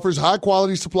 Grainger offers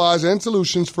high-quality supplies and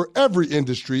solutions for every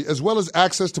industry, as well as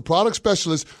access to product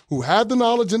specialists who have the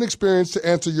knowledge and experience to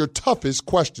answer your toughest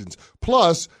questions.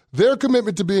 Plus, their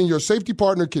commitment to being your safety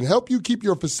partner can help you keep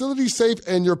your facility safe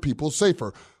and your people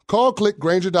safer. Call, click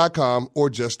Grainger.com, or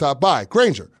just stop by.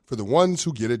 Grainger, for the ones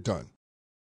who get it done.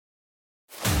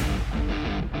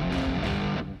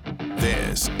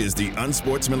 This is the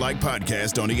Unsportsmanlike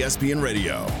Podcast on ESPN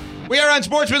Radio. We are on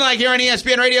Sportsmanlike here on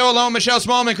ESPN Radio. Alone, Michelle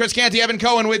Smallman, Chris Canty, Evan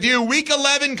Cohen with you. Week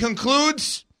 11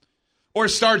 concludes or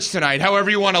starts tonight, however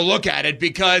you want to look at it,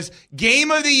 because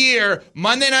game of the year,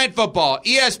 Monday Night Football,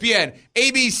 ESPN,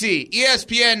 ABC,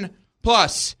 ESPN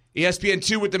Plus,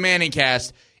 ESPN2 with the Manning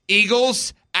Cast,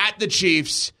 Eagles at the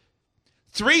Chiefs.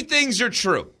 Three things are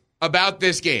true about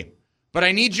this game, but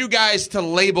I need you guys to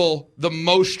label the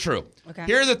most true. Okay.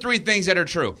 Here are the three things that are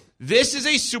true. This is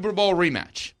a Super Bowl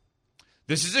rematch.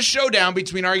 This is a showdown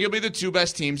between arguably the two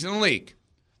best teams in the league.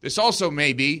 This also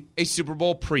may be a Super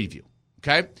Bowl preview,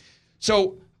 okay?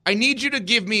 So I need you to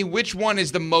give me which one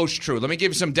is the most true. Let me give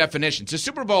you some definitions. The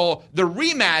Super Bowl, the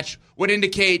rematch would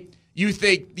indicate you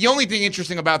think the only thing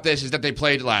interesting about this is that they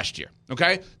played last year,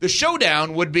 okay? The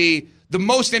showdown would be the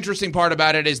most interesting part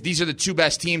about it is these are the two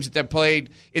best teams that played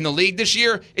in the league this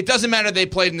year. It doesn't matter they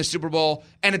played in the Super Bowl,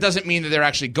 and it doesn't mean that they're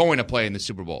actually going to play in the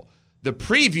Super Bowl. The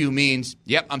preview means,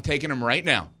 yep, I'm taking them right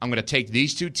now. I'm going to take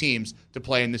these two teams to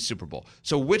play in the Super Bowl.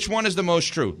 So which one is the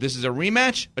most true? This is a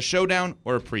rematch, a showdown,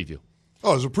 or a preview?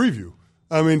 Oh, it's a preview.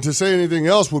 I mean, to say anything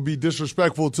else would be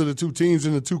disrespectful to the two teams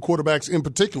and the two quarterbacks in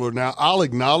particular. Now, I'll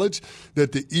acknowledge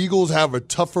that the Eagles have a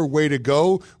tougher way to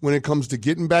go when it comes to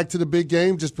getting back to the big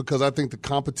game, just because I think the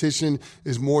competition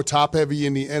is more top-heavy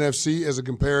in the NFC as a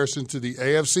comparison to the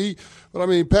AFC. But, I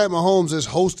mean, Pat Mahomes has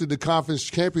hosted the conference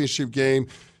championship game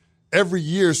every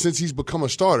year since he's become a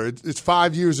starter. It's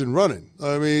 5 years in running.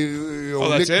 I mean,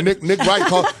 Nick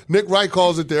Wright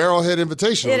calls it the Arrowhead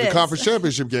Invitational, the conference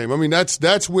championship game. I mean,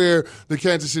 that's where the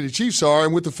Kansas City Chiefs are.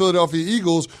 And with the Philadelphia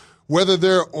Eagles, whether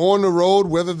they're on the road,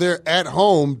 whether they're at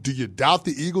home, do you doubt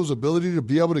the Eagles' ability to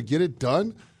be able to get it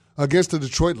done against the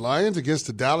Detroit Lions, against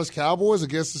the Dallas Cowboys,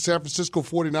 against the San Francisco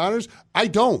 49ers? I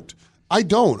don't. I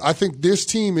think this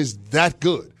team is that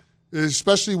good,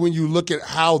 especially when you look at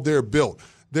how they're built.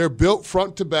 They're built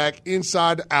front to back,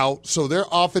 inside to out, so their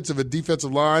offensive and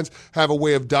defensive lines have a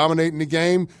way of dominating the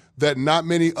game that not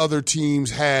many other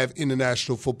teams have in the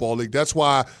National Football League. That's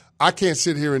why I can't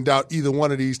sit here and doubt either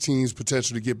one of these teams'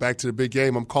 potential to get back to the big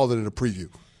game. I'm calling it a preview.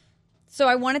 So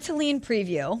I wanted to lean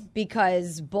preview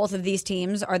because both of these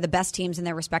teams are the best teams in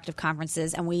their respective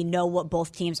conferences, and we know what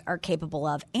both teams are capable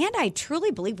of. And I truly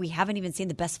believe we haven't even seen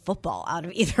the best football out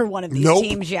of either one of these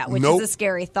teams yet, which is a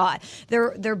scary thought.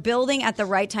 They're building at the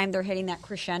right time. They're hitting that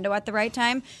crescendo at the right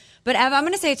time. But Ev, I'm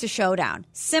going to say it's a showdown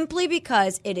simply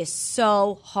because it is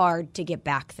so hard to get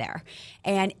back there.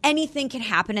 And anything can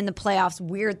happen in the playoffs.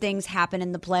 Weird things happen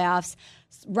in the playoffs.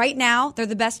 Right now, they're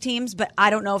the best teams, but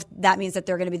I don't know if that means that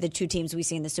they're going to be the two teams we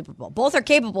see in the Super Bowl. Both are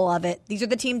capable of it. These are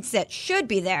the teams that should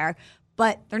be there,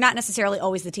 but they're not necessarily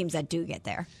always the teams that do get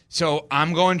there. So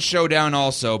I'm going showdown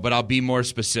also, but I'll be more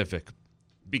specific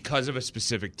because of a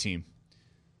specific team.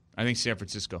 I think San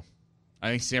Francisco. I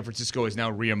think San Francisco is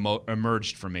now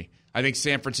re-emerged for me. I think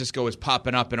San Francisco is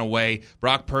popping up in a way.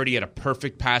 Brock Purdy had a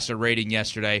perfect passer rating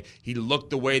yesterday. He looked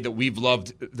the way that we've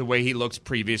loved the way he looks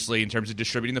previously in terms of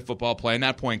distributing the football, playing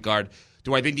that point guard.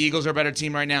 Do I think the Eagles are a better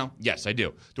team right now? Yes, I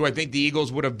do. Do I think the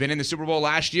Eagles would have been in the Super Bowl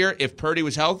last year if Purdy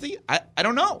was healthy? I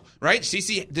don't know, right?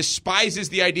 CC despises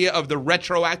the idea of the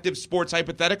retroactive sports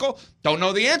hypothetical. Don't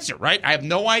know the answer, right? I have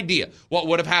no idea what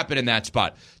would have happened in that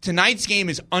spot. Tonight's game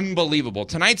is unbelievable.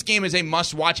 Tonight's game is a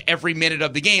must-watch every minute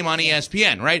of the game on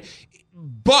ESPN, right?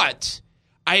 But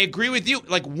I agree with you.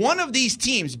 Like, one of these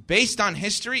teams, based on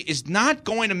history, is not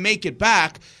going to make it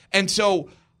back. And so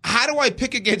how do I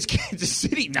pick against Kansas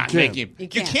City not making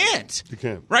it? You can't. You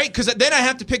can't. Right? Because then I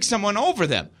have to pick someone over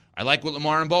them. I like what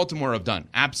Lamar and Baltimore have done.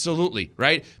 Absolutely.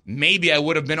 Right? Maybe I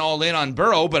would have been all in on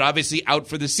Burrow, but obviously out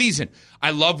for the season.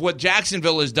 I love what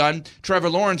Jacksonville has done. Trevor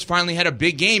Lawrence finally had a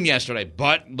big game yesterday,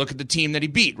 but look at the team that he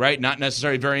beat, right? Not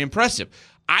necessarily very impressive.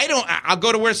 I'll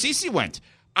go to where CeCe went.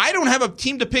 I don't have a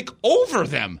team to pick over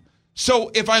them.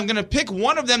 So if I'm going to pick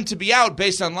one of them to be out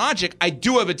based on logic, I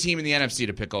do have a team in the NFC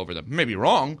to pick over them. Maybe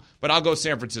wrong, but I'll go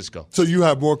San Francisco. So you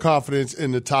have more confidence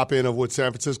in the top end of what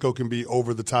San Francisco can be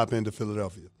over the top end of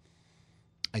Philadelphia?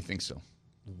 I think so.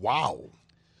 Wow.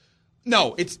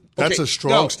 No, it's okay, that's a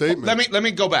strong statement. Let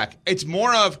me go back. It's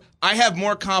more of I have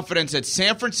more confidence that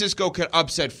San Francisco could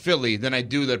upset Philly than I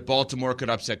do that Baltimore could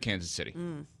upset Kansas City.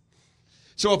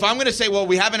 So if I'm going to say, well,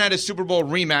 we haven't had a Super Bowl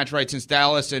rematch, right, since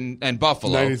Dallas and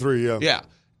Buffalo. 93, yeah. Yeah.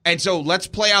 And so let's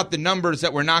play out the numbers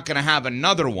that we're not going to have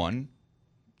another one.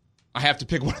 I have to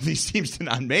pick one of these teams to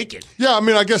not make it. Yeah, I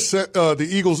mean, I guess the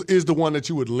Eagles is the one that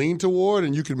you would lean toward,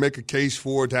 and you can make a case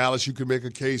for Dallas. You can make a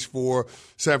case for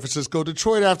San Francisco.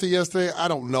 Detroit after yesterday, I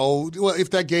don't know. Well, if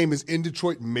that game is in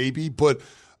Detroit, maybe, but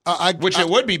it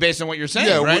would be based on what you're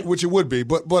saying, right? Which it would be.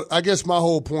 But I guess my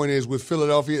whole point is with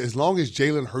Philadelphia, as long as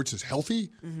Jalen Hurts is healthy,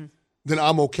 then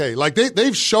I'm okay. Like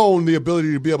they've shown the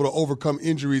ability to be able to overcome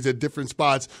injuries at different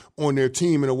spots on their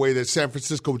team in a way that San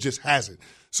Francisco just hasn't.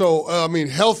 So, I mean,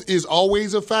 health is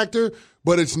always a factor,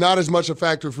 but it's not as much a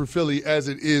factor for Philly as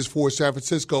it is for San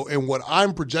Francisco. And what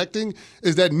I'm projecting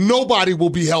is that nobody will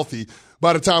be healthy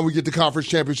by the time we get to conference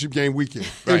championship game weekend.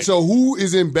 Right. And so who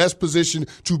is in best position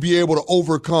to be able to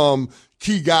overcome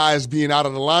key guys being out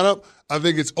of the lineup? I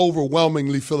think it's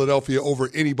overwhelmingly Philadelphia over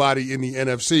anybody in the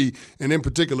NFC, and in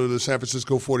particular the San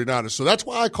Francisco 49ers. So that's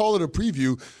why I call it a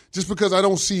preview, just because I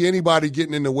don't see anybody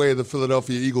getting in the way of the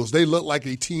Philadelphia Eagles. They look like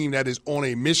a team that is on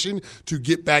a mission to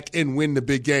get back and win the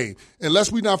big game. And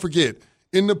lest we not forget,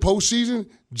 in the postseason,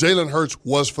 Jalen Hurts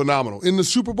was phenomenal. In the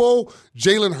Super Bowl,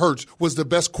 Jalen Hurts was the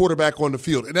best quarterback on the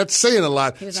field. And that's saying a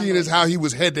lot, seeing as how he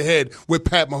was head-to-head with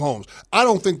Pat Mahomes. I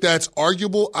don't think that's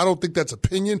arguable. I don't think that's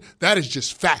opinion. That is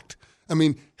just fact. I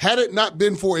mean, had it not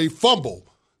been for a fumble,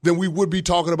 then we would be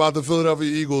talking about the Philadelphia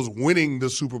Eagles winning the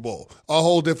Super Bowl. A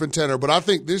whole different tenor. But I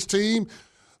think this team,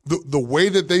 the way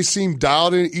that they seem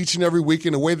dialed in each and every week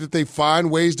and the way that they find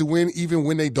ways to win even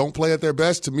when they don't play at their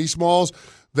best, to me, Smalls,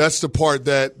 that's the part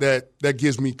that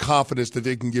gives me confidence that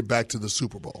they can get back to the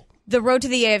Super Bowl. The road to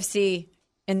the AFC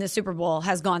in the Super Bowl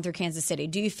has gone through Kansas City.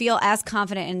 Do you feel as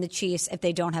confident in the Chiefs if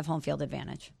they don't have home field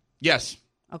advantage? Yes.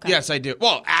 Okay. Yes, I do.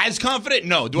 Well, as confident?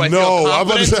 No. Do I feel confident? No, I'm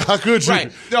about to say, how could you?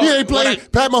 Right. No, he ain't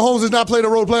played. Pat Mahomes has not played a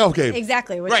road playoff game.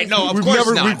 Exactly. Right. No, of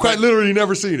course not. We've quite literally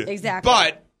never seen it. Exactly.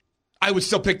 But I would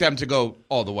still pick them to go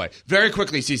all the way. Very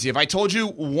quickly, CeCe, if I told you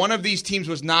one of these teams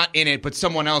was not in it, but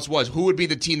someone else was, who would be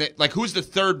the team that, like, who's the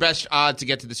third best odd to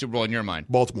get to the Super Bowl in your mind?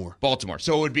 Baltimore.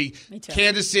 So it would be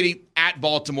Kansas City at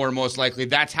Baltimore, most likely.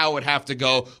 That's how it would have to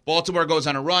go. Baltimore goes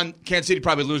on a run. Kansas City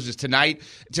probably loses tonight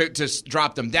to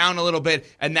drop them down a little bit,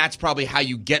 and that's probably how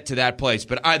you get to that place.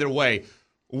 But either way,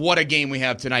 what a game we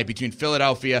have tonight between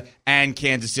Philadelphia and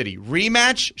Kansas City.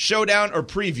 Rematch, showdown, or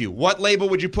preview? What label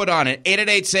would you put on it?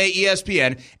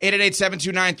 888-SAY-ESPN,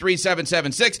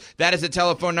 888-729-3776. That is the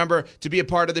telephone number to be a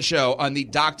part of the show on the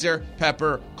Dr.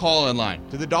 Pepper call-in line.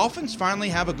 Do the Dolphins finally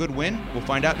have a good win? We'll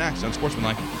find out next on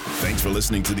Sportsmanlike. Thanks for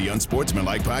listening to the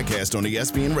Unsportsmanlike podcast on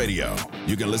ESPN Radio.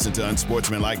 You can listen to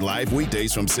Unsportsmanlike live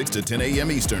weekdays from 6 to 10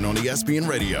 a.m. Eastern on ESPN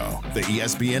Radio, the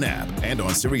ESPN app, and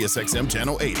on SiriusXM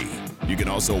Channel 80. You can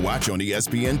also watch on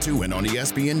ESPN2 and on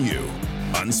ESPNU.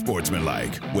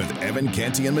 Unsportsmanlike with Evan,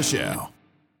 Canty, and Michelle.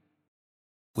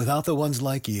 Without the ones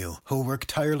like you, who work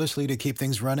tirelessly to keep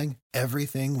things running,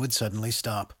 everything would suddenly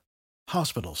stop.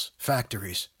 Hospitals,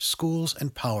 factories, schools,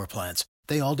 and power plants,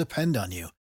 they all depend on you.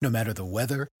 No matter the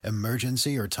weather,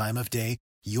 emergency, or time of day,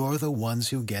 you're the ones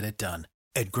who get it done.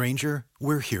 At Grainger,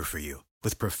 we're here for you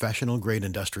with professional-grade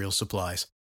industrial supplies.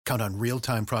 Count on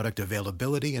real-time product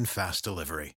availability and fast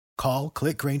delivery. Call,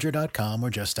 click Grainger.com, or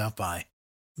just stop by.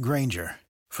 Grainger,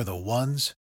 for the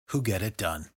ones who get it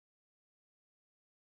done.